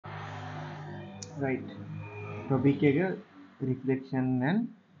right. Topic එක reflection and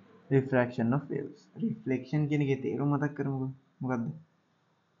refraction of waves. Reflection කියන එකේ තේරුම මතක් කරමුකෝ. මොකද්ද?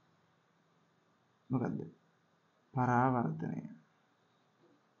 මොකද්ද? පරාවර්තනය.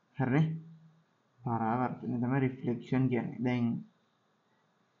 හරිනේ? පරාවර්තනය තමයි reflection කියන්නේ. දැන්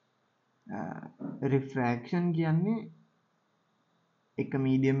refraction කියන්නේ එක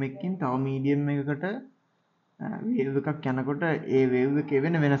medium එකකින් තව medium එකකට wave එකක් යනකොට ඒ wave එකේ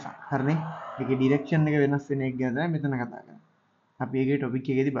වෙන වෙනසක්. හරිනේ? ඒකේ direction එක වෙනස් වෙන එක ගැන තමයි මෙතන කතා කරන්නේ. අපි ඒකේ topic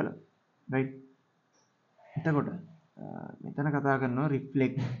එකේදී බලමු. right? එතකොට මෙතන කතා කරනවා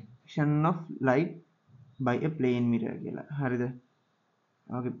reflection of light by a plane mirror කියලා. හරිද?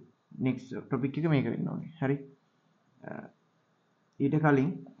 ඔගේ next topic එක මේක වෙන්න ඕනේ. හරි? ඊට කලින්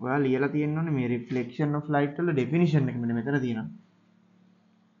ඔයා ලියලා තියෙන්න ඕනේ මේ reflection of light වල definition එක මෙන්න මෙතන තියෙනවා.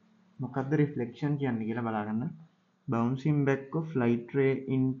 මොකක්ද reflection කියන්නේ කියලා බලා ගන්න. Bouncing back of light ray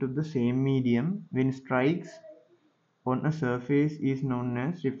into the same medium when strikes on a surface is known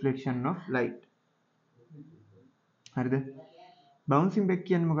as reflection of light. හරිද? bouncing back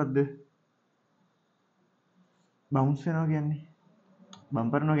කියන්නේ මොකද්ද? bounce වෙනවා කියන්නේ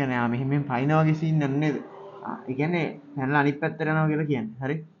බම්පර් කරනවා කියන්නේ මෙහෙම පයින්නවා වගේ සීන් නෑ නේද? ඒ කියන්නේ පැනලා අනිත් පැත්තට යනවා කියලා කියන්නේ.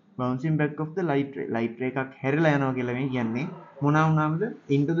 හරි? bouncing back of the light ray. light ray එකක් හැරිලා යනවා කියලා මේ කියන්නේ මොනවා වුණාමද?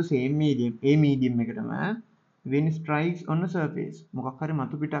 into the same medium. A medium එකටම when strikes on a surface. මොකක් හරි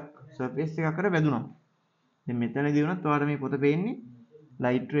මතු පිටක් surface එකක් කර වැදුනා. දැන් මෙතනදී වුණත් ඔයාලට මේ පොත පේන්නේ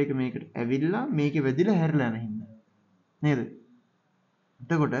light ray එක මේකට ඇවිල්ලා මේකේ වැදිලා හැරිලා යන හින්දා. නේද?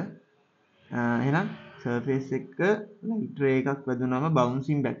 එතකොට එහෙනම් surface එක light ray එකක් වැදුනම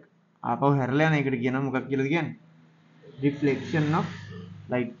bouncing back ආපහු හැරලා යන එකට කියනවා මොකක් කියලාද කියන්නේ? reflection of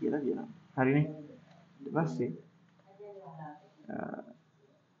light කියලා කියනවා. හරිනේ? ඊට පස්සේ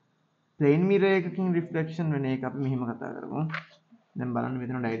plane mirror එකකින් reflection වෙන එක අපි මෙහෙම කතා කරමු. දැන් බලන්න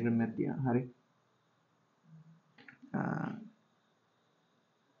මෙතන diagram එකක් තියෙනවා. හරි?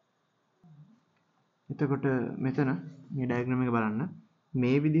 එතකොට මෙතන මේ diagram එක බලන්න.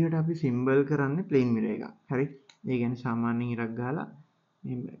 මේ විදිහට අපි symbol කරන්නේ plane mirror එකක්. හරි? ඒ කියන්නේ සාමාන්‍යයෙන් ඉරක් ගහලා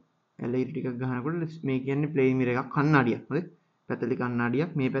මේ LED ටිකක් ගහනකොට මේ කියන්නේ plane mirror එකක් කණ්ණාඩියක්. හරිද? පැතලි කණ්ණාඩියක්.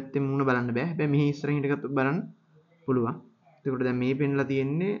 මේ පැත්තෙන් මූණ බලන්න බෑ. හැබැයි මෙහි ඉස්සරහින් එකත් බලන්න පුළුවන්. එතකොට දැන් මේ පෙන්ලා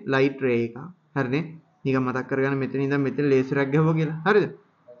තියෙන්නේ light ray එක. හරිනේ? නිකන් මතක් කරගන්න මෙතන ඉඳන් මෙතන ලේසර් එකක් ගහුවා කියලා. හරිද?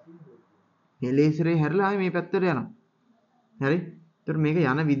 මේ ලේසරේ හැරලා ආයේ මේ පැත්තට යනවා. හරි? එතකොට මේක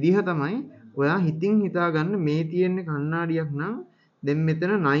යන විදිහ තමයි ඔයා හිතින් හිතා ගන්න මේ තියෙන්නේ කණ්ණාඩියක් නම් දැන්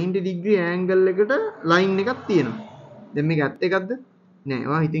මෙතන 90 degree angle එකට line එකක් තියෙනවා. දැන් මේක ඇත්ත එකක්ද? නෑ.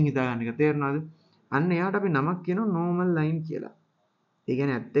 ඔයා හිතින් හිතා ගන්න එක. තේරුණාද? අන්න එයාට අපි නමක් කියනවා normal line කියලා. ඒ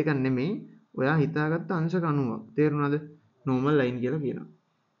කියන්නේ ඇත්ත එකක් නෙමෙයි. ඔයා හිතාගත්ත අංශක 90ක්. තේරුණාද? normal line කියලා කියනවා.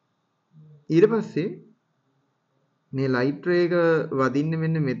 ඊට පස්සේ මේ light ray එක වදින්නේ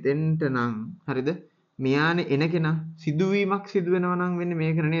මෙන්න මෙතෙන්ට නම් හරිද? මෙයානේ එන කෙනා සිදුවීමක් සිදු වෙනවා නම් වෙන්නේ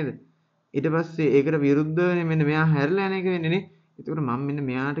මේකන නේද? ඊට පස්සේ ඒකට විරුද්ධවනේ මෙන්න මෙයා හැරිලා යන එක වෙන්නේ නේ. එතකොට මම මෙන්න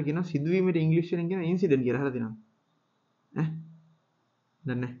මෙයාට කියනවා සිදුවීමට ඉංග්‍රීසි වලින් කියනවා ඉන්සිඩන්ට් කියලා. අහලා තියෙනවද? ඈ?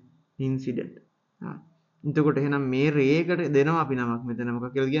 දන්නේ නැහැ. ඉන්සිඩන්ට්. එතකොට එහෙනම් මේ රේ එකට දෙනවා අපි නමක් මෙතන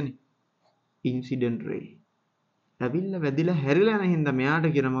මොකක් කියලාද කියන්නේ? ඉන්සිඩන්ට් රේ. ඇවිල්ලා වැදිලා හැරිලා යන හින්දා මෙයාට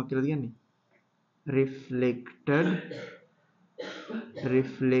කියන මොකක් කියලාද කියන්නේ?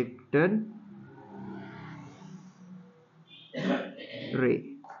 reflected ray.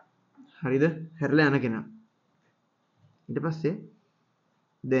 හරිද? හැරිලා යන කෙනා. ඊට පස්සේ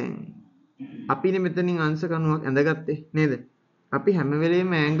දැන් අපිනේ මෙතනින් අංශ කණුවක් ඇඳගත්තේ නේද? අපි හැම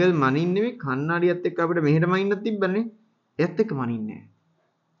වෙලේම ඇන්ගල් මනින්නේ මේ කණ්ණාඩියත් එක්ක අපිට මෙහෙට මනින්නත් තිබ්බනේ. එයත් එක්ක මනින්නේ නැහැ.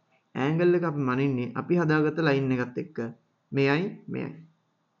 ඇන්ගල් එක අපි මනින්නේ අපි හදාගත්ත ලයින් එකත් එක්ක. මෙයයි මෙයයි.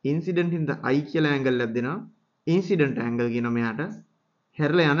 ඉන්සිඩන්ට් හින්දා I කියලා ඇන්ගල් එකක් දෙනවා. ඉන්සිඩන්ට් ඇන්ගල් කියනවා මෙයාට.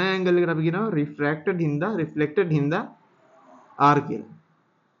 හැරලා යන ඇන්ගල් එකට අපි කියනවා රිෆ්ලෙක්ටඩ් හින්දා R කියලා.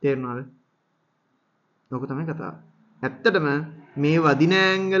 තේරුණාද? ඔක තමයි කතාව. ඇත්තටම මේ වදින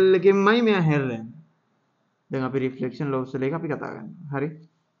ඇන්ගල් එකෙන්මයි මෙයා හැරලා යන්නේ. දැන් අපි reflection loss වල එක අපි කතා කරනවා. හරි?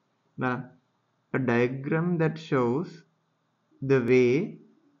 බලන්න. A diagram that shows the way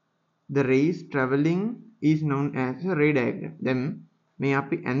the rays traveling is known as a ray diagram. දැන් මේ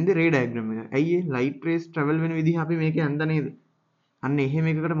අපි ඇන්දේ ray diagram එක. ඇයි ඒ light rays travel වෙන විදිහ අපි මේකේ ඇන්දා නේද? අන්න එහෙම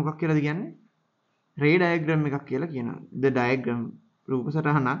එකකට මොකක් කියලාද කියන්නේ? ray diagram එකක් කියලා කියනවා. The diagram රූප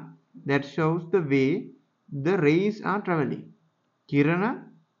සටහනක් that shows the way the rays are traveling. කිරණ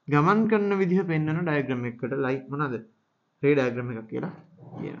ගමන් කරන විදිහ පෙන්වන ඩයග්‍රෑම් එකකට ලයික් මොනවාද? ray diagram එකක් කියලා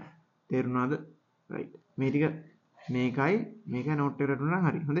කියනවා. තේරුණාද? right. මේ ටික මේකයි නෝට් එකට උනනම්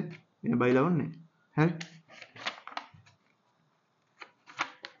හරි. හොඳේ. වෙන බයිලා ඕනේ නැහැ. හරි.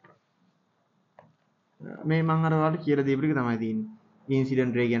 මේ මම අර ඔයාලට කියලා දීපු ටික තමයි තියෙන්නේ.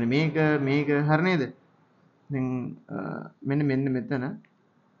 ඉන්සිඩන්ට් රේ කියන්නේ මේක හරිය නේද? දැන් මෙන්න මෙතන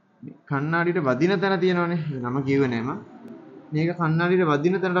කණ්ණාඩියට වදින තැන තියෙනවනේ. නම කිව්වේ නෑ මම. මේක කණ්ණාඩියට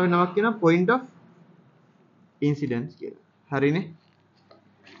වදින තැනට අපි නමක් කියනවා point of incidence කියලා. හරිනේ?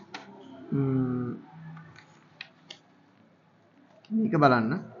 මේක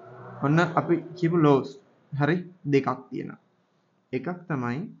බලන්න. ඔන්න අපි කියපු laws. හරි? දෙකක් තියෙනවා. එකක්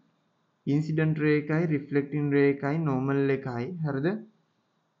තමයි incident ray එකයි reflecting ray එකයි normal එකයි හරිද?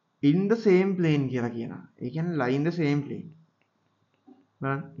 in the same plane කියලා කියනවා. ඒ කියන්නේ lie in the same plane.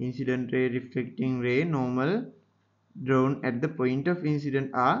 බලන්න incident ray reflecting ray normal drawn at the point of incident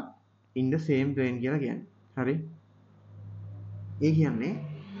are in the same plane කියලා කියන්නේ. හරි? ඒ කියන්නේ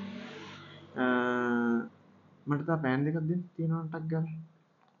මට තා පෑන් දෙකක් දෙන්න තියෙනවා ටක් ගාලා.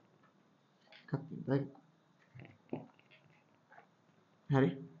 එකක් දෙන්න. හරි?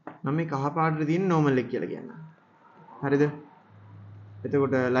 මම මේ කහ පාටට තියෙන normal එක කියලා කියන්නම්. හරිද?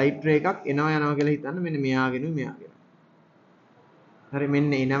 එතකොට light ray එකක් එනවා යනවා කියලා හිතන්න මෙන්න මෙයාගෙන මෙයාගෙන. හරි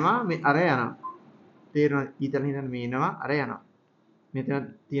මෙන්න එනවා අර යනවා. තේරෙනවද? ඊතන හිතන්න මේ එනවා අර යනවා. මෙතන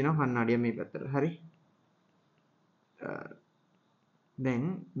තියෙනවා කණ්ණාඩිය මේ පැත්තට. හරි? දැන්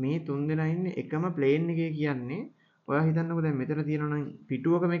මේ තුන් දෙනා ඉන්නේ එකම ප්ලේන් එකේ කියන්නේ ඔයා හිතන්නකෝ දැන් මෙතන තියෙනවා නම්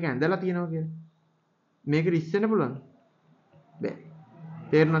පිටුවක මේක ඇඳලා තියෙනවා කියලා. මේකට ඉස්සෙන්න පුළුවන්ද? බෑ.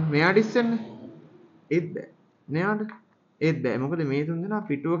 තේරුණාද? මෙයාට ඉස්සෙන්න? ඒත් බෑ. මෙයාට ඒත් බෑ. මොකද මේ තුන් දෙනා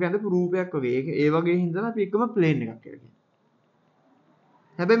පිටුවක ඇඳපු රූපයක් වගේ. ඒක ඒ වගේ හින්දා අපි එකම ප්ලේන් එකක් කියලා කියනවා.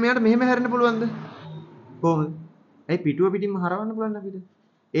 හැබැයි මෙයාට මෙහෙම හැරෙන්න පුළුවන්ද? කොහොමද? ඇයි පිටුව පිටින්ම හරවන්න පුළුවන් අපිට?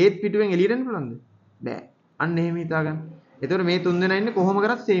 ඒත් පිටුවෙන් එළියට එන්න පුළුවන්ද? බෑ. අන්න එහෙම හිතාගන්න. එතකොට මේ තුන් දෙනා ඉන්නේ කොහොම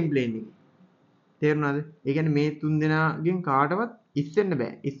කරත් සේම් ප්ලේන් එකේ. තේරුණාද? ඒ කියන්නේ මේ තුන් දෙනාගෙන් කාටවත් ඉස්සෙන්න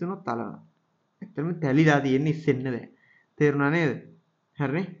බෑ. ඉස්සුනොත් තලනවා. ඇත්තටම තැලිලා තියෙන්නේ ඉස්සෙන්න බෑ. තේරුණා නේද?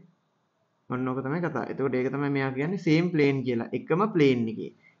 හරිනේ? ඔන්න ඕක තමයි කතාව. එතකොට ඒක තමයි මෙයා කියන්නේ සේම් ප්ලේන් කියලා. එකම ප්ලේන්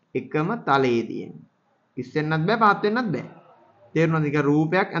එකේ. එකම තලයේ තියෙන්නේ. ඉස්සෙන්නත් බෑ පහත් වෙන්නත් බෑ. තේරුණාද? ඒක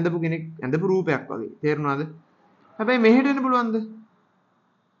රූපයක් ඇඳපු කෙනෙක් ඇඳපු රූපයක් වගේ. තේරුණාද? හැබැයි මෙහෙට එන්න පුළුවන්ද?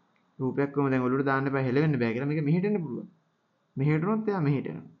 රූපයක් කොහම දැන් ඔලුවට දාන්න එපා හෙලවෙන්න බෑ කියලා මේක මෙහෙට එන්න පුළුවන්. මෙහෙට උනොත් එයා මෙහෙට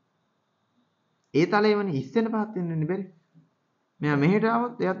එනවා. ඒ තලයේමනේ ඉස්සෙන්න පහත් වෙන්න බැරි. මෙයා මෙහෙට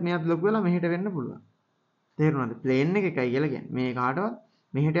ආවොත් එයාත් මෙයාත් ලොකු වෙලා මෙහෙට වෙන්න පුළුවන්. තේරුණාද? ප්ලේන් එක එකයි කියලා කියන්නේ. මේ කාටවත්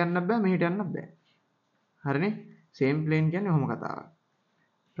මෙහෙට යන්නත් බෑ මෙහෙට යන්නත් බෑ. හරිනේ? සේම් ප්ලේන් කියන්නේ ඔහොම කතාවක්.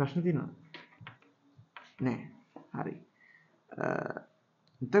 ප්‍රශ්න තියෙනවද? නෑ. හරි.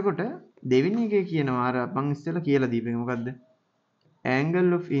 එතකොට දෙවෙනි එකේ කියනවා අර මං ඉස්සෙල්ලා කියලා දීපේක මොකද්ද?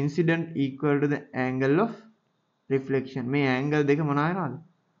 angle of incident equal to the angle of reflection. මේ angle දෙක මොනවා වෙනවද?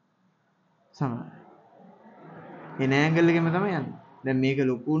 සමානයි. එන angle එකෙම තමයි යන්නේ. දැන් මේක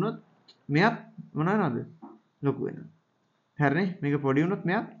ලොකු වුණොත් මෙයත් මොනවා වෙනවද? ලොකු වෙනවා. හරිනේ? මේක පොඩි වුණොත්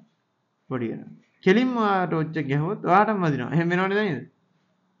මෙයත් පොඩි වෙනවා. කෙලින්ම ටෝච් එක ගැහුවොත් ඔයාටම වදිනවා. එහෙම වෙනවනේ නේද?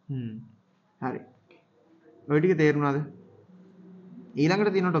 හරි. ඔය ටික තේරුණාද?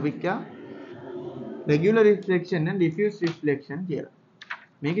 ඊළඟට තියෙන ටොපික් එක regular reflection and diffuse reflection කියලා.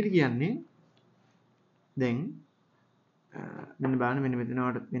 මේකෙදි කියන්නේ දැන් මෙන්න බලන්න මෙන්න මෙතන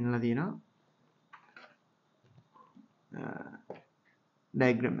වට පෙන්නලා තියෙනවා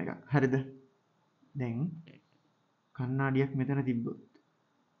ඩයග්‍රෑම් එකක්. හරිද? දැන් කණ්ණාඩියක් මෙතන තිබ්බොත්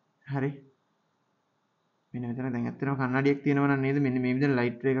හරි මෙන්න මෙතන දැන් ඇත්තටම කණ්ණාඩියක් තියෙනවා නම් නේද මෙන්න මේ විදිහට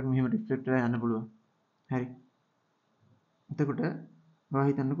ලයිට් එකක් මෙහෙම රිෆ්ලෙක්ට් වෙලා යන්න පුළුවන්. හරි. එතකොට ඔයා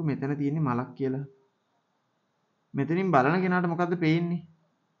හිතන්නකෝ මෙතන තියෙන්නේ මලක් කියලා. මෙතනින් බලන කෙනාට මොකද්ද පේන්නේ?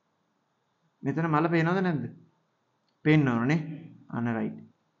 මෙතන මල පේනවද නැද්ද? පේන්නවනේ. අන්න රයිට්.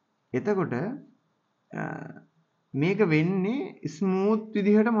 එතකොට මේක වෙන්නේ ස්මූත්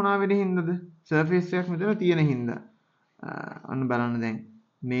විදිහට මොනවා වෙන හින්දාද? සර්ෆේස් එකක් මෙතන තියෙන හින්දා. අන්න බලන්න දැන්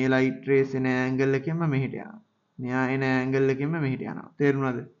මේ ලයිට් රේස් එන ඇන්ගල් එකෙන්ම මෙහෙට යනවා. මෙයා එන ඇන්ගල් එකෙන්ම මෙහෙට යනවා.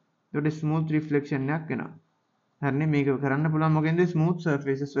 තේරුණාද? එතකොට ස්මූත් රිෆ්ලෙක්ෂන් එකක් එනවා. හරිනේ මේක කරන්න පුළුවන් මොකෙන්ද? ස්මූත්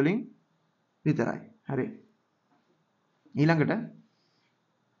සර්ෆේසස් වලින් විතරයි. හරි. ඊළඟට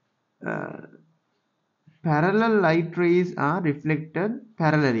parallel light rays are reflected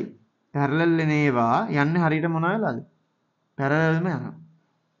parallelly. parallel වෙන ඒවා යන්නේ හරියට මොනවා වෙලාද? parallelම යනවා.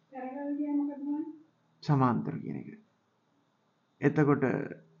 parallel කියන්නේ මොකක්ද? සමාන්තර කියන එක. එතකොට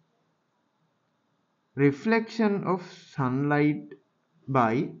reflection of sunlight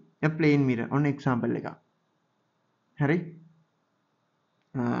by a plane mirror on example එකක්. හරි?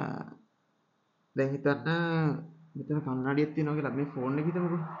 දැන් හිතන්න මෙතන කන්නඩියක් තියෙනවා කියලා මේ ෆෝන් එක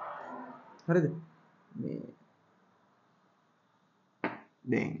හිතමුකෝ. හරිද? මේ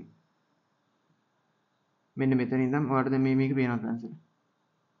දැන් මෙන්න මෙතන ඉඳන් ඔයාලට දැන් මේක පේනවද පැන්සල?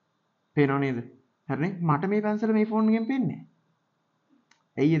 පේනව නේද? හරිනේ? මට මේ පැන්සල මේ ෆෝන් එකෙන් පේන්නේ නැහැ.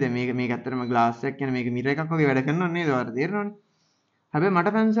 ඇයි දැන් මේක ඇත්තටම ග්ලාස් එකක් කියන්නේ මේක මිරර් එකක් වගේ වැඩ කරනව නේද? ඔයාලට තේරෙනවනේ. හැබැයි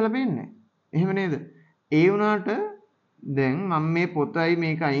මට පැන්සල පේන්නේ නැහැ. එහෙම නේද? ඒ වුණාට දැන් මම මේ පොතයි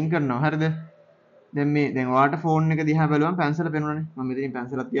මේක අයින් කරනවා. හරිද? දැන් ඔයාට ෆෝන් එක දිහා බලුවම පැන්සල පේනවනේ. මම මෙතනින්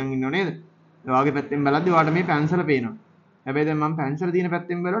පැන්සලක් තියන් ඉන්නව නේද? ඔයාගේ පැත්තෙන් බලද්දි ඔයාට මේ පැන්සල පේනවා. හැබැයි දැන් මම පැන්සල තියෙන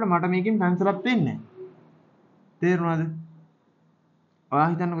පැත්තෙන් බලනකොට මට මේකෙන් පැන්සලක් පේන්නේ නැහැ. තේරුණාද? ඔයා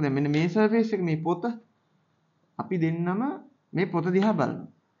හිතන්නකෝ දැන් මෙන්න මේ සර්ෆේස් එක මේ පොත අපි දෙන්නම මේ පොත දිහා බලනවා.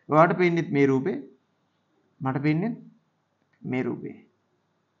 ඔයාට පේන්නේ මේ රූපේ මට පේන්නේ මේ රූපේ.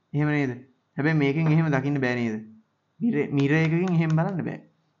 එහෙම නේද? හැබැයි මේකෙන් එහෙම දකින්න බෑ නේද? මිර එකකින් එහෙම බලන්න බෑ.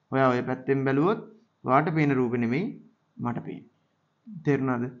 ඔයා ඔය පැත්තෙන් බැලුවොත් ඔයාට පේන රූපෙ නෙමෙයි මට පේන්නේ.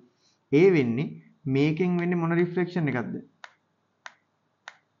 තේරුණාද? ඒ වෙන්නේ මේකෙන් වෙන්නේ මොන රිෆ්ලෙක්ෂන් එකක්ද?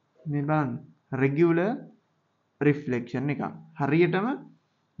 මේ බලන්න. රෙගියුලර් රිෆ්ලෙක්ෂන් එකක්. හරියටම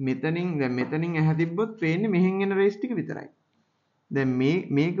මෙතනින් ඇහැ තිබ්බොත් පේන්නේ මෙහෙන් එන රේස් ටික විතරයි. දැන්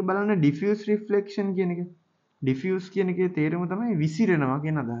මේක බලන්න ඩිෆියුස් රිෆ්ලෙක්ෂන් කියන එක. ඩිෆියුස් කියන එකේ තේරුම තමයි විසිරෙනවා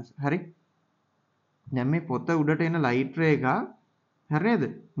කියන අදහස. හරි? දැන් මේ පොත උඩට එන ලයිට් රේ එක හරියද?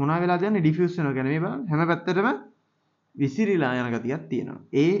 මොනවා වෙලාද යන්නේ ඩිෆියුස් වෙනවා කියන්නේ මේ බලන්න හැම පැත්තටම විසිරීලා යන ගතියක් තියෙනවා.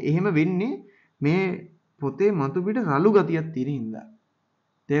 එහෙම වෙන්නේ මේ පොතේ මතු පිට රළු ගතියක් තියෙන හින්දා.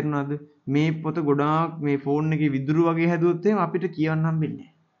 තේරුණාද? මේ පොත ගොඩාක් මේ ෆෝන් එකේ විදුරු වගේ හැදුවොත් එහෙම අපිට කියවන්න හම්බෙන්නේ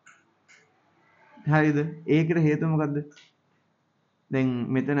නැහැ. හරිද? ඒකට හේතුව මොකද්ද? දැන්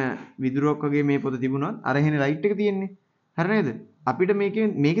මෙතන විදුරුවක් වගේ මේ පොත තිබුණොත් අර එහෙනේ ලයිට් එක තියෙන්නේ. හරි නේද? අපිට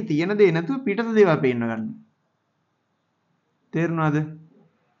මේකේ තියෙන දේ නැතුව පිටත දේවල් පේන්න ගන්නවා. තේරුණාද?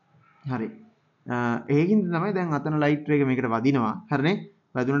 හරි. ඒකින්ද තමයි දැන් අතන ලයිට් එක මේකට වදිනවා. හරිනේ?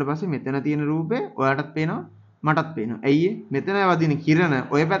 වැදුනට පස්සේ මෙතන තියෙන රූපේ ඔයාටත් පේනවා මටත් පේනවා. ඇයි මෙතන වදින කිරණ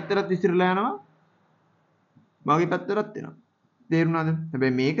ඔය පැත්තටත් විසිරලා යනවා. මගේ පැත්තටත් එනවා. තේරුණාද?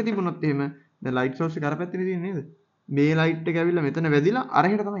 හැබැයි මේක තිබුණොත් එහෙම දැන් ලයිට් සෝස් එක අර පැත්තේ තියෙන්නේ නේද? මේ ලයිට් එක ඇවිල්ලා මෙතන වැදිලා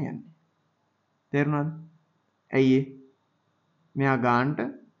අරහෙට තමයි යන්නේ. තේරුණාද? ඇයි මෙයා ගානට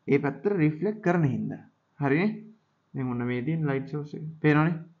ඒ පැත්තට රිෆ්ලෙක්ට් කරන හින්දා. හරිනේ? දැන් මොන මේ තියෙන ලයිට් සෝස් එක.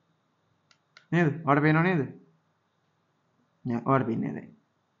 පේනවනේ? නේද? ඔයාලට පේනව නේද? නෑ ඔයාලට පේන්නේ නැහැ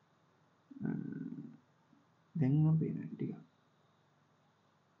දැන් මම පේනවා ටික.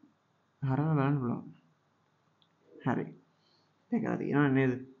 හරවලා බලන්න පුළුවන්. හරි. දැකලා තියෙනව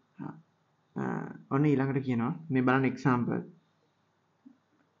නේද? ඔන්න ඊළඟට කියනවා මේ බලන්න example.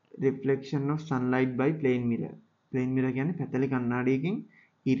 reflection of sunlight by plane mirror. plane mirror කියන්නේ පැතලි කණ්ණාඩියකින්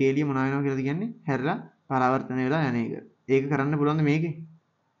ඉර එළිය මොනවා වෙනවද කියලාද කියන්නේ? හැරලා පරාවර්තනය වෙලා යන එක. ඒක කරන්න පුළුවන්ද මේකෙන්?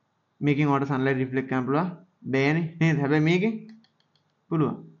 මේකෙන් ඔයාලට sunlight reflect කරන්න පුළුවන්? බෑනේ නේද? හැබැයි මේකෙන්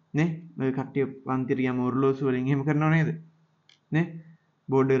පුළුවන්. නේ? ඔය කට්ටිය පන්තියට ගියාම ඔර්ලෝසු වලින් එහෙම කරනව නේද? නේ?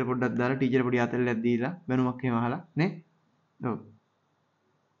 බෝඩ් එකට පොඩ්ඩක් දාලා ටීචර් පොඩි අතල්ලක් දීලා බැනුමක් එහෙම අහලා නේ? ඔව්.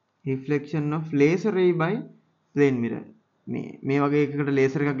 reflection of laser ray by plane mirror. මේ වගේ එකකට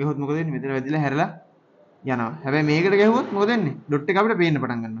ලේසර් එකක් ගහුවොත් මොකද වෙන්නේ? මෙතන වැදිලා හැරලා යනවා. හැබැයි මේකට ගහුවොත් මොකද වෙන්නේ? ඩොට් එක අපිට පේන්න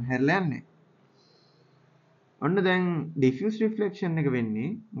පටන් ගන්නවා. හැරලා යන්නේ. ඔන්න දැන් diffuse reflection එක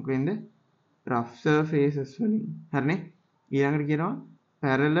වෙන්නේ මොකෙන්ද? rough surfaces වලින්. හරිනේ? ඊළඟට කියනවා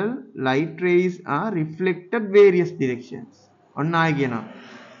parallel light rays are reflected various directions. ඔන්න ආයෙ කියනවා.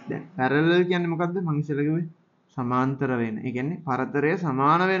 දැන් parallel කියන්නේ මොකද්ද? මම ඉස්සෙල්ලා කිව්වේ සමාන්තර වෙන. ඒ කියන්නේ පරතරය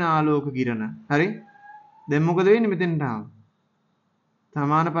සමාන වෙන ආලෝක කිරණ. හරි? දැන් මොකද වෙන්නේ මෙතෙන්ට ආව?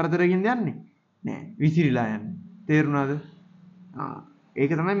 සමාන පරතරයකින්ද යන්නේ? නෑ. විසිරීලා යන්නේ. තේරුණාද?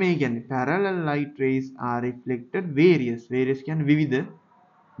 ඒක තමයි මේ කියන්නේ. parallel light rays are reflected various. various කියන්නේ විවිධ.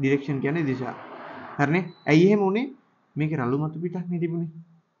 direction කියන්නේ දිශා. හරිනේ? ඇයි එහෙම උනේ? මේකේ රළු මතු පිටක් නේ තිබුණේ.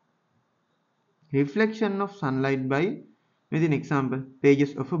 reflection of sunlight by with an example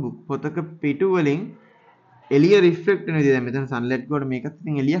pages of a book. පොතක පිටු වලින් එළිය රිෆ්ලෙක්ට් වෙන විදිහ. දැන් මෙතන sunlight ගොඩ මේකත්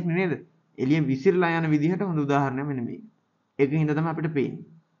ඉතින් එළියක් නේද? එළිය විසිරලා යන විදිහට හොඳ උදාහරණයක් මෙන්න මේක. ඒකින්ද තමයි අපිට පේන්නේ.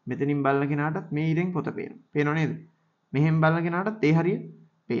 මෙතනින් බලන කෙනාටත් මේ ඉරෙන් පොත පේනවා. පේනව නේද? මෙහෙන් බලන කෙනාටත් ඒ හරිය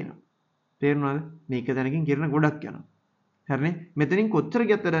පේනවා. තේරුණාද? මේක දැනකින් කිරණ ගොඩක් යනවා. හරිනේ? මෙතනින් කොච්චර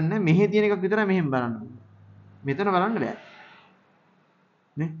ගියත් වැඩක් නැහැ. මෙහෙ තියෙන එකක් විතරයි මෙහෙන් බලන්න. මෙතන බලන්න බෑ.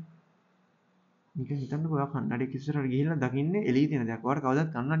 නේ? නිකන් හිතන්නකෝ ඔයා කන්නඩියක් ඉස්සරහට ගිහිල්ලා දකින්නේ එළියේ තියෙන දෙයක්. ඔයාලට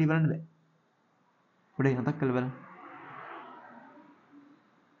කවදාවත් කන්නඩිය බලන්න බෑ. පොඩ්ඩක් මතක් කරලා බලන්න.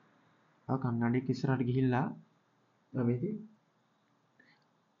 ඔයා කන්නඩියක් ඉස්සරහට ගිහිල්ලා මේකේ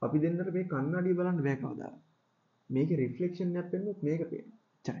අපි දෙන්නට මේ කන්නඩිය බලන්න බෑ කවදාවත්. මේකේ රිෆ්ලෙක්ෂන් එකක් වෙන්නොත් මේක පේනවා.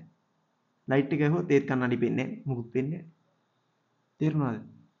 එච්චරයි. ලයිට් එක ගහුවොත් ඒත් කන්නඩිය පේන්නේ නැහැ. මොකුත් පේන්නේ නැහැ. තේරුණාද?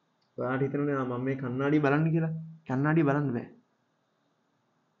 ඔයාලට හිතනනේ මම මේ කන්නඩිය බලන්න කියලා. කන්නඩිය බලන්න බෑ.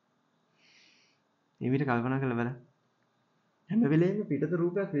 මේ විදිහට කල්පනා කරලා බලන්න. හැම වෙලේම පිටත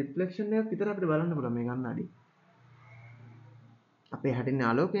රූපයක් රිෆ්ලෙක්ෂන් එකක් විතර අපිට බලන්න පුළුවන් මේ කන්නඩිය. අපේ හැටින්නේ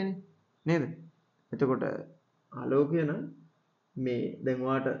ආලෝකයනේ නේද? එතකොට ආලෝකය නම් මේ දැන්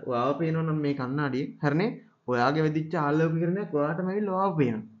ඔයාව පේනවා නම් මේ කන්නඩිය හරිනේ ඔයාගේ වෙදිච්ච ආලෝක කිරණයක් ඔයාටම ඇවිල්ලා ඔයාව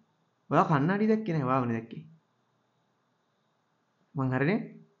පේනවා. ඔයා කන්නඩි දැක්කේ නෑ ඔයාවනේ දැක්කේ. මං හරිනේ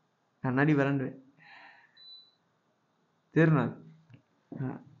කන්නඩි බලන්න බෑ. තේරුණාද?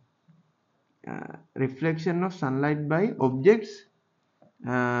 Reflection of sunlight by objects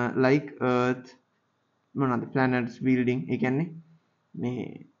like earth මොනවාද planets building ඒ කියන්නේ මේ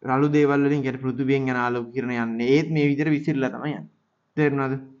රළු දේවල් වලින් කියන්නේ පෘථිවියෙන් යන ආලෝක කිරණ යන්නේ ඒත් මේ විදිහට විසිරලා තමයි යන්නේ.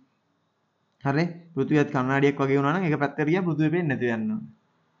 තේරුණාද? හරිනේ පෘථිවියත් කණ්ණාඩියක් වගේ වුණා නම් එක පැත්තකට ගියා පෘථිවිය පේන්නේ නැතුව යනවා.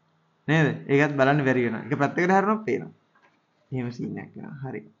 නේද? ඒකත් බලන්න බැරි වෙනවා. එක පැත්තකට හැරුණොත් පේනවා. එහෙම සීන් එකක් වෙනවා.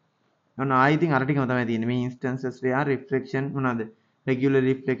 හරි. ඔන්න ආයි ඉතින් අර ටිකම තමයි තියෙන්නේ. මේ instances where reflection මොනවාද? regular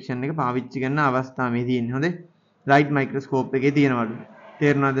reflection එක පාවිච්චි කරන අවස්ථා මේ තියෙන්නේ. හොඳේ. light microscope එකේ තියෙනවලු.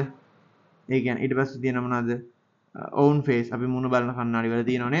 තේරුණාද? ඒ කියන්නේ ඊට පස්සේ තියෙන මොනවාද? own face අපි මුණ බලන කණ්ණාඩි වල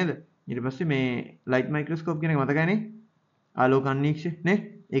තියෙනව නේද? ඊට පස්සේ මේ light microscope කියන එක මතකයිනේ? ආලෝක අන්වීක්ෂ නේ?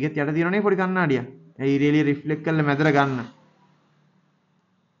 ඒකෙත් යට තියෙනවනේ පොඩි කණ්ණාඩියක්. ඒ ඉරේලිය රිෆ්ලෙක්ට් කරලා මැදට ගන්න.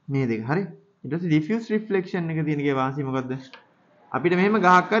 මේ දෙක හරි. ඊට පස්සේ diffuse reflection එක තියෙන එකේ වාසිය මොකද්ද? අපිට මෙහෙම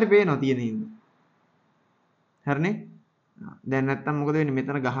ගහක් හරි පේනවා තියෙන හින්දා. හරිනේ? දැන් නැත්තම් මොකද වෙන්නේ?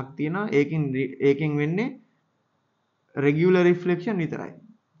 මෙතන ගහක් තියෙනවා. ඒකෙන් වෙන්නේ regular reflection විතරයි.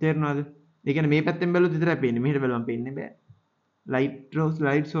 තේරුණාද? ඒ කියන්නේ මේ පැත්තෙන් බැලුවොත් විතරයි පේන්නේ. මෙහෙට බැලුවම පේන්නේ බෑ.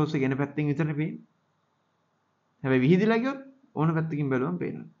 light source එක එන පැත්තෙන් විතරනේ පේන්නේ. හැබැයි විහිදිලා ගියොත් ඕන පැත්තකින් බැලුවම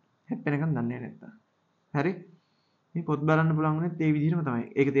පේනවා. හැප්පෙනකන් දන්නේ නැත්තම්. හරි? මේ පොත් බලන්න පුළුවන් වුණෙත් ඒ විදිහටම තමයි.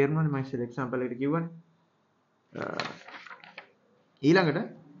 ඒක තේරුණානේ මම ඉස්සෙල්ලා එක්සැම්පල් එකට කිව්වනේ. ඊළඟට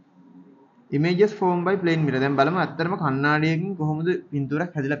images formed by plane mirror. දැන් බලමු ඇත්තටම කණ්ණාඩියකින් කොහොමද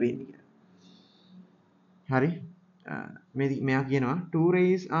පින්තූරයක් හැදිලා පේන්නේ කියලා. හරි? මෙයා කියනවා two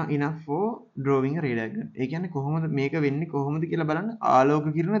rays are enough for drawing a ray diagram. ඒ කියන්නේ කොහොමද මේක වෙන්නේ කොහොමද කියලා බලන්න ආලෝක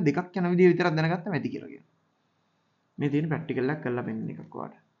කිරණ දෙකක් යන විදිය විතරක් දැනගත්තම ඇති කියලා කියනවා. මේ තියෙන ප්‍රැක්ටිකල් එකක් කරලා පෙන්නන එකක්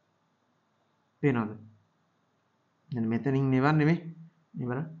ඔයාලට. පේනවද? දැන් මෙතනින් නෙවන්නේ නෙමෙයි. මේ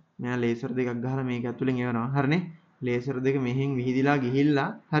බලන්න. මෙයා ලේසර් දෙකක් ගහලා මේක ඇතුලෙන් එවනවා. හරිනේ? ලේසර් දෙක මෙහෙන් විහිදිලා ගිහිල්ලා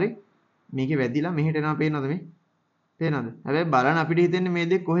හරි මේකේ වැදිලා මෙහෙට එනවා පේනවද මේ? පේනවද? හැබැයි බලන්න අපිට හිතෙන්නේ මේ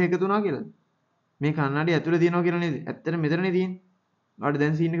දෙක කොහේ එකතු වුණා කියලාද? මේ කන්නඩිය ඇතුලේ තියෙනවා කියලා නේද? ඇත්තට මෙතනනේ තියෙන්නේ. ඔයාලට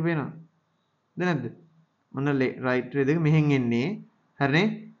දැන් සීන් එක පේනවද? නැද්ද? ඔන්න රයිට් රේ දෙක මෙහෙන් එන්නේ. හරිනේ?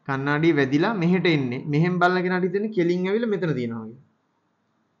 කන්නඩිය වැදිලා මෙහෙට එන්නේ. මෙහෙන් බලන කෙනාට හිතෙන්නේ කෙලින් ඇවිල්ලා මෙතන තියෙනවා කියලා.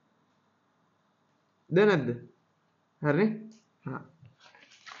 දැන් නැද්ද? හරිනේ? හා.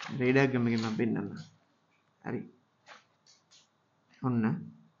 රේ ඩයග්‍රෑම් එකෙන් මම පෙන්නන්නම්. හරි. ඔන්න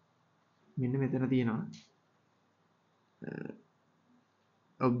මෙන්න මෙතන තියෙනවා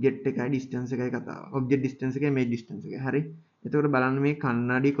ඔබ්ජෙක්ට් එකයි ඩිස්ටන්ස් එකයි කතාව. ඔබ්ජෙක්ට් ඩිස්ටන්ස් එකයි මේ ඩිස්ටන්ස් එකයි. හරි. එතකොට බලන්න මේ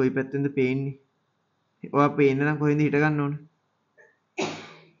කන්නඩිය කොයි පැත්තෙන්ද පේන්නේ? ඔයා පේන්න නම් කොහෙන්ද හිට ගන්න ඕන?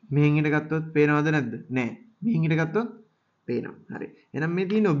 මෙහෙන් හිට ගත්තොත් පේනවද නැද්ද? නෑ. මෙහෙන් හිට ගත්තොත් පේනවා. හරි. එහෙනම් මේ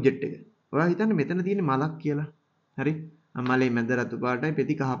තියෙන ඔබ්ජෙක්ට් එක. ඔයා හිතන්න මෙතන තියෙන මලක් කියලා. හරි. මලේ මැද රතු පාටයි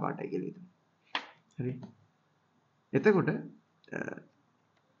පෙති කහ පාටයි කියලා හිතමු. හරි. එතකොට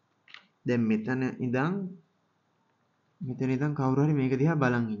දැන් මෙතන ඉඳන් කවුරු හරි මේක දිහා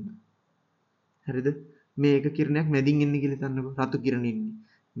බලන් ඉන්නවා. හරිද? මේක කිරණයක් මැදින් එන්නේ කියලා හිතන්නකෝ. රතු කිරණ ඉන්නේ.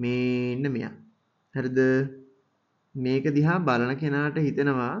 මේන්න මෙයා. හරිද? මේක දිහා බලන කෙනාට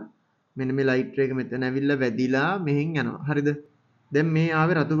හිතෙනවා මෙන්න මේ ලයිට් එක මෙතන ඇවිල්ලා වැදිලා මෙහෙන් යනවා. හරිද? දැන් මේ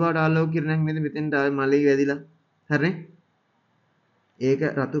ආවේ රතු පාට ආලෝක කිරණයක් නේද මෙතෙන්ට ආවේ මලේ වැදිලා. හරිනේ? ඒක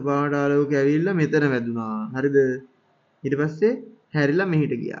රතු පාට ආලෝකය ඇවිල්ලා මෙතන වැදුනා. හරිද? ඊට පස්සේ හැරිලා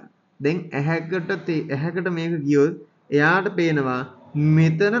මෙහෙට ගියා. දැන් ඇහැකට මේක ගියොත් එයාට පේනවා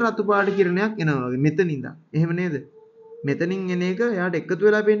මෙතන රතු පාට කිරණයක් එනවා වගේ මෙතන ඉඳන්. එහෙම නේද? මෙතනින් එන එක එයාට එකතු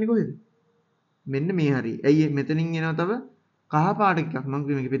වෙලා පේන්නේ කොහෙද? මෙන්න මේ හරිය. ඇයි මෙතනින් එනවා තව කහ පාට එකක්. මම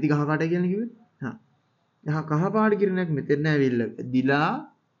මේක පෙති කහ පාටයි කියලා කිව්වේ. හා. එහා කහ පාට කිරණයක් මෙතන ඇවිල්ලා දිලා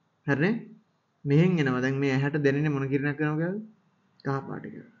හරිනේ? මෙහෙන් එනවා. දැන් මේ ඇහැට දැනෙන්නේ මොන කිරණයක් වෙනවද කියලාද? කහ පාට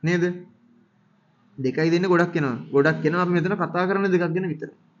එක. නේද? දෙකයි දෙන්නේ ගොඩක් එනවා. ගොඩක් එනවා අපි මෙතන කතා කරන දෙකක් ගැන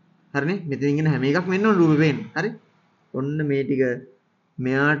විතරයි. හරිනේ? මෙතනින් එන හැම එකක්ම එන්න ඕන රූපේ පේන්න. හරි? ඔන්න මේ ටික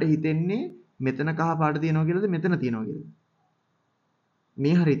මෙයාට හිතෙන්නේ මෙතන කහ පාට තියෙනවා කියලාද මෙතන තියෙනවා කියලාද?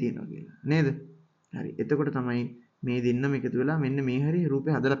 මේ හරිය තියෙනවා කියලා. නේද? හරි. එතකොට තමයි මේ දෙන්නම එකතු වෙලා මෙන්න මේ හරිය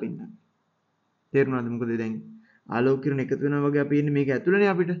රූපේ හදලා පෙන්නන්නේ. තේරුණාද? මොකද දැන් ආලෝක කිරණ එකතු වෙනවා වගේ අපි ඉන්නේ මේක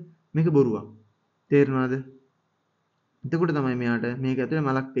ඇතුළේනේ අපිට. මේක බොරුවක්. තේරුණාද? එතකොට තමයි මෙයාට මේක ඇතුලේ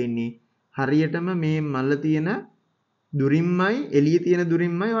මලක් පේන්නේ. හරියටම මේ මල තියෙන දුරින්මයි එළිය තියෙන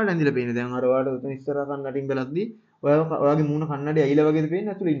දුරින්මයි ඔයාලට ඇඳිලා පේන්නේ. දැන් අර ඔයාලට උතන ඉස්සරහ කන්නඩින් බලද්දි ඔයාගේ මූණ කන්නඩි ඇයිලා වගේද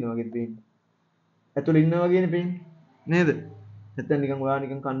පේන්නේ? ඇතුලේ ඉන්නවා වගේද පේන්නේ? ඇතුලේ ඉන්නවා වගේනේ පේන්නේ. නේද? නැත්නම් නිකන් ඔයා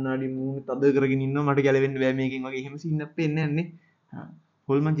නිකන් කන්නඩි මූණ තද කරගෙන ඉන්නවා මට ගැලවෙන්න බෑ මේකෙන් වගේ එහෙම සීන් එකක් පේන්නේ නැන්නේ. හා.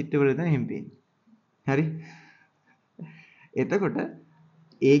 හොල්මන් චිත්‍රවල තමයි එහෙම පේන්නේ. හරි? එතකොට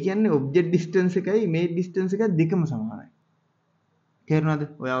ඒ කියන්නේ ඔබ්ජෙක්ට් ඩිස්ටන්ස් එකයි ඉමේජ් ඩිස්ටන්ස් එකයි දෙකම සමානයි. තේරුණාද?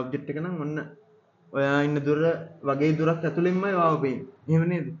 ඔය ඔබ්ජෙක්ට් එක නම් ඔන්න ඔයා ඉන්න දුර වගේ දුරක් ඇතුළෙන්මයි වාව පේන්නේ. එහෙම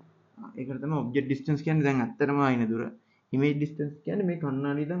නේද? ඒකට තමයි ඔබ්ජෙක්ට් ඩිස්ටන්ස් කියන්නේ. දැන් ඇත්තටම ආ ඉන්න දුර. ඉමේජ් ඩිස්ටන්ස් කියන්නේ මේ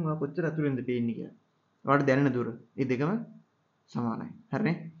කණ්ණාඩිය දැන් ඔයා කොච්චර ඇතුළෙන්ද පේන්නේ කියලා. ඔයාලට දැනෙන දුර. මේ දෙකම සමානයි.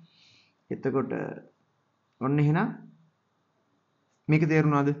 හරිනේ? එතකොට ඔන්න එහෙනම් මේක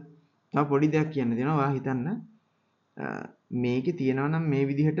තේරුණාද? තව පොඩි දෙයක් කියන්න තියෙනවා. ඔයා හිතන්න මේකේ තියෙනවා නම් මේ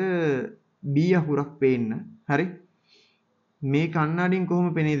විදිහට B අකුරක් පේන්න. හරි? මේ කණ්ණාඩියෙන්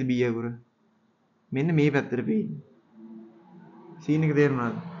කොහොම පේනේද B අකුර? මෙන්න මේ පැත්තට පේන්නේ. සීන් එක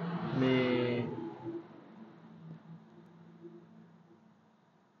තේරුණාද? මේ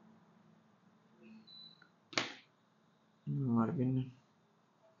මාර වෙන්න.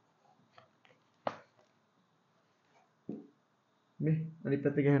 මේ අනිත්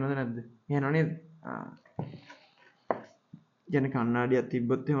පැත්ත ගහනවද නැද්ද? ගහනව නේද? කියන්නේ කණ්ණාඩියක්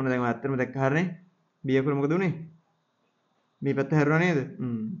තිබ්බොත් එහෙම දැන් ඇත්තටම දැක්ක හරිනේ. B අකුර මොකද උනේ? මේ පැත්ත හැරුණා නේද?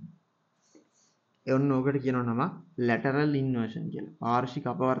 ඒ ඔන්න ඕකට කියනවා නම lateral inversion කියලා. පාර්ශ්වික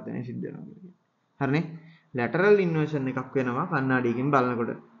අපවර්තනය සිද්ධ වෙනවා කියලා. හරිනේ? lateral inversion එකක් වෙනවා කණ්ණාඩියකින්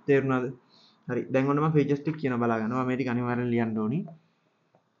බලනකොට. තේරුණාද? හරි. දැන් ඔන්න මම features ටික කියනවා බලා ගන්නවා. මේ ටික අනිවාර්යෙන් ලියන්න ඕනි.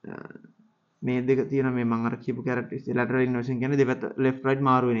 මේ දෙක තියෙන මේ මම අර කියපු characteristic lateral inversion කියන්නේ දෙපැත්ත left right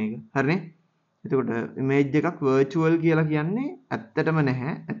මාරු වෙන එක. හරිනේ? එතකොට image එකක් virtual කියලා කියන්නේ ඇත්තටම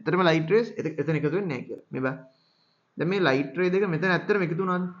නැහැ. ඇත්තටම light rays එතන එකතු වෙන්නේ නැහැ කියලා. මේ බලන්න. දැන් මේ light ray දෙක මෙතන ඇත්තටම එකතු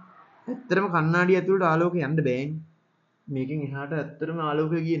වුණාද? ඇත්තටම කණ්ණාඩිය ඇතුළට ආලෝකය යන්න බෑනේ. මේකෙන් එහාට ඇත්තටම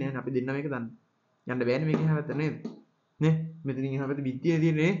ආලෝකය ගියේ නැහැ. අපි දෙන්න මේක දන්න. යන්න බෑනේ මේකෙන් එහා පැත්ත නේද? නේ? මෙතනින් එහා පැත්ත බිත්තියේ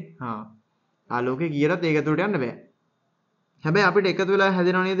තියෙන්නේ. හා. ආලෝකය ගියරත් ඒක ඇතුළට යන්න බෑ. හැබැයි අපිට එකතු වෙලා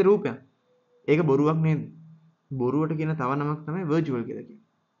හැදෙනව නේද රූපයක්? ඒක බොරුවක් නේද? බොරුවට කියන තව නමක් තමයි virtual කියලා කියන්නේ.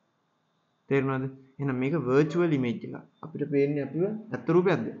 තේරුණාද? එහෙනම් මේක virtual image එකක්. අපිට පේන්නේ අපිව ඇත්ත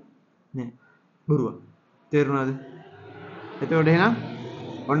රූපයක්ද? නෑ. බොරුවක්. තේරුණාද? එතකොට එහෙනම්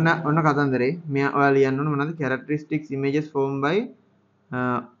ඔන්න කතන්දරේ මෙයා ඔයාලා ලියන්න ඕන මොනවද? characteristics images formed by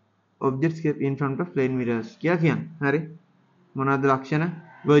objects kept in front of plane mirrors කියලා කියන්නේ. හරි? මොනවද ලක්ෂණ?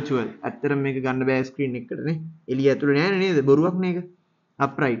 virtual. ඇත්තටම මේක ගන්න බෑ ස්ක්‍රීන් එකකට නේ. එළිය ඇතුලේ නෑනේ නේද? බොරුවක් නේක.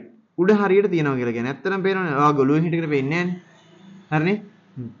 upright. උඩ හරියට තියනවා කියලා කියන්නේ. ඇත්තටම පේනවනේ. ඔයා ගොළුෙන් හිටගෙන පේන්නේ නෑනේ. හරිනේ?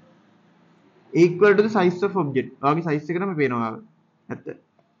 equal to the size of object. ඔයාගේ size එකටම පේනවා. ඇත්ත.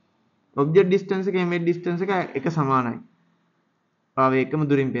 object distance එක image distance එක සමානයි. ආව එකම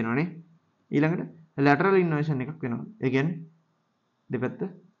දුරින් පේනවනේ. ඊළඟට lateral inversion එකක් වෙනවා. ඒ කියන්නේ දෙපැත්ත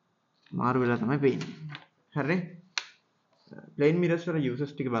මාරු වෙලා තමයි පේන්නේ. හරිනේ? plane mirrors වල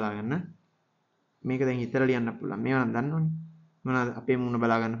uses ටික බලා ගන්න. මේක දැන් හිතලා ලියන්න පුළුවන්. මේවා නම් දන්නවනේ. මොනවාද අපේ මුණ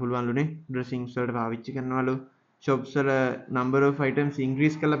බලා ගන්න පුළුවන්ලුනේ. dressings වලට පාවිච්චි කරනවලු. shops වල number of items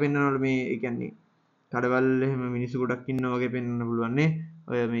increase කරලා පෙන්නනවලු මේ ඒ කියන්නේ කඩවල් එහෙම මිනිස්සු ගොඩක් ඉන්නවා වගේ පෙන්වන්න පුළුවන් නේ.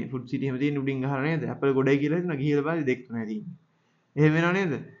 ඔය මේ food city එහෙම තියෙන උඩින් ගහලා නේද? apple ගොඩයි කියලා හිතනවා ගිහලා බලද්දි දෙක තුනයි තියෙන්නේ. එහෙම වෙනව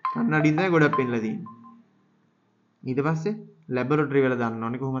නේද? කන්නඩියෙන් තමයි ගොඩක් පෙන්ලා තියෙන්නේ. ඊට පස්සේ ලැබොරටරි වල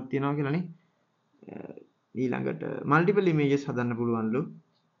දන්නවනේ කොහොමද තියනවා කියලානේ. ඊළඟට මල්ටිපල් ඉමේජස් හදන්න පුළුවන්ලු.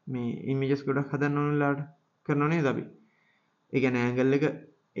 මේ ඉමේජස් ගොඩක් හදන්න ඕන වෙලාවට කරනව නේද අපි? ඒ කියන්නේ ඇන්ගල් එක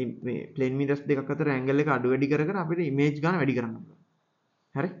මේ ප්ලේන් මීටර්ස් දෙකක් අතර ඇන්ගල් එක අඩු වැඩි කර කර අපිට ඉමේජ් ගන්න වැඩි කරන්න පුළුවන්.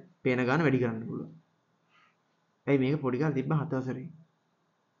 හරි? පේන ගන්න වැඩි කරන්න පුළුවන්. ඇයි මේක පොඩි කාලේ තිබ්බ 7 වසරේ.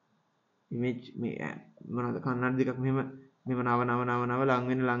 ඉමේජ් මේ මොනවද කන්නඩි දෙකක් මෙහෙම නව ලං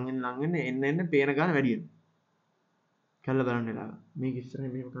වෙන්න එන්න පේන ගන්න වැඩි වෙනවා. කල්ලා බලන්න වෙලාව. මේක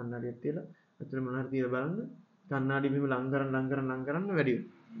ඉස්සරහින් මෙහෙම කන්නඩියක් තියලා අතන මොනවාරි තියලා බලන්න කන්නඩි මෙහෙම ලං කරන්න වැඩි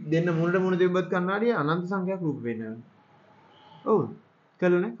වෙනවා. දෙන්න මුණට මුණ තිබ්බත් කන්නඩිය අනන්ත සංඛ්‍යාවක් රූප වෙනවා. ඔව්.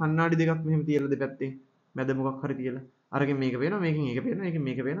 කළානේ කන්නඩි දෙකක් මෙහෙම තියලා දෙපැත්තේ මැද මොකක් හරි තියලා අරකින් මේක පේනවා මේකෙන් ඒක පේනවා මේකෙන්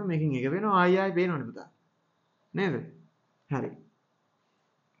මේක පේනවා මේකෙන් ඒක පේනවා ආයි පේනවනේ පුතා. නේද? හරි.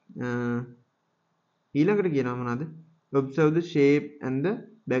 ඊළඟට කියනවා මොනවද? observe the shape and the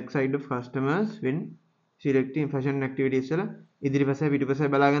back side of customers when selecting fashion activities වල ඉදිරිපස පිටිපස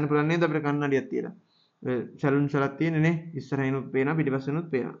බලා ගන්න පුළුවන් නේද අපිට කන්නඩියක් තියලා. සැලුන්ස් වලක් තියෙන්නේ නේ. ඉස්සරහිනුත් පේනවා පිටිපස්සෙනුත්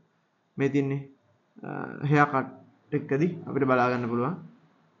පේනවා. මේ තියන්නේ hair cut එකදී අපිට බලා ගන්න පුළුවන්.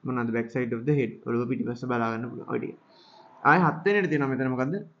 මොනවද back side of the head ඔළුව පිටිපස්ස බලා ගන්න පුළුවන්. ඔය ටික. ආයෙ 7 වෙනිට තියෙනවා මෙතන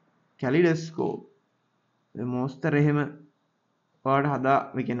මොකද්ද? kaleidoscope. මොස්තර එහෙම ඔයාලට හදා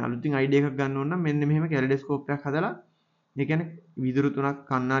මේ කියන්නේ අලුතින් අයිඩියා එකක් ගන්න ඕන නම් මෙන්න මෙහෙම කැලිඩොස්කෝප් එකක් හදලා ඒ කියන්නේ විදුරු තුනක්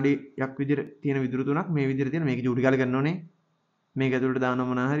කණ්ණාඩියක් විදිහට තියෙන විදුරු තුනක් මේ විදිහට තියෙන මේක චූටි කාලේ ගන්න ඕනේ මේක ඇතුළට දානවා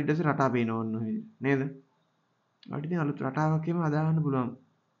මොනවා හරි ඊට පස්සේ රටා පේන ඕන ඔය විදිහට නේද ඔයාලට ඉතින් අලුත් රටාවක් එහෙම හදා ගන්න පුළුවන්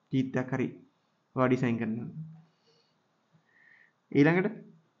කීත්තක් හරි ඔයා ඩිසයින් කරනවා ඊළඟට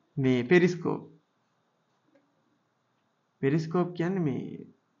මේ පෙරිස්කෝප් කියන්නේ මේ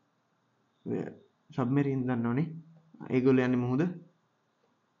සබ්මරීන් දන්නවනේ ඒගොල්ලෝ යන්නේ මොහොත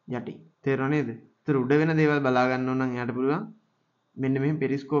යටි. තේරුණා නේද? ඒතර උඩ වෙන දේවල් බලා ගන්න ඕන නම් එයාට පුළුවන් මෙන්න මෙහෙම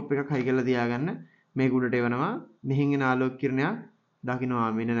පෙරිස්කෝප් එකක් හයි කරලා තියාගන්න. මේක උඩට එවනවා. මෙහින් එන ආලෝක කිරණයක්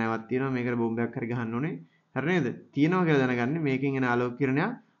දකින්නවා. මෙන්න නැවක් තියෙනවා. මේකට බෝම්බයක් හරි ගහන්න ඕනේ. හරි නේද? තියෙනවා කියලා දැනගන්න. මේකෙන් එන ආලෝක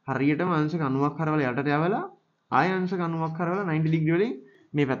කිරණයක් හරියටම අංශක 90ක් හරවලා යටට යවලා ආය අංශක 90ක් හරවලා 90 ඩිග්‍රී වලින්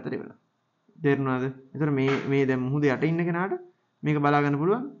මේ පැත්තට එවනවා. තේරුණාද? ඒතර මේ දැන් මුහුද යට ඉන්න කෙනාට මේක බලා ගන්න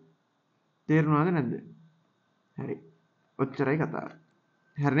පුළුවන්. තේරුණාද නැද්ද? හරි. ඔච්චරයි කතාව.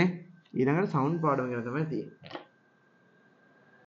 හරිනේ? ඊළඟට සවුන්ඩ් පාඩම ගැන තමයි තියෙන්නේ.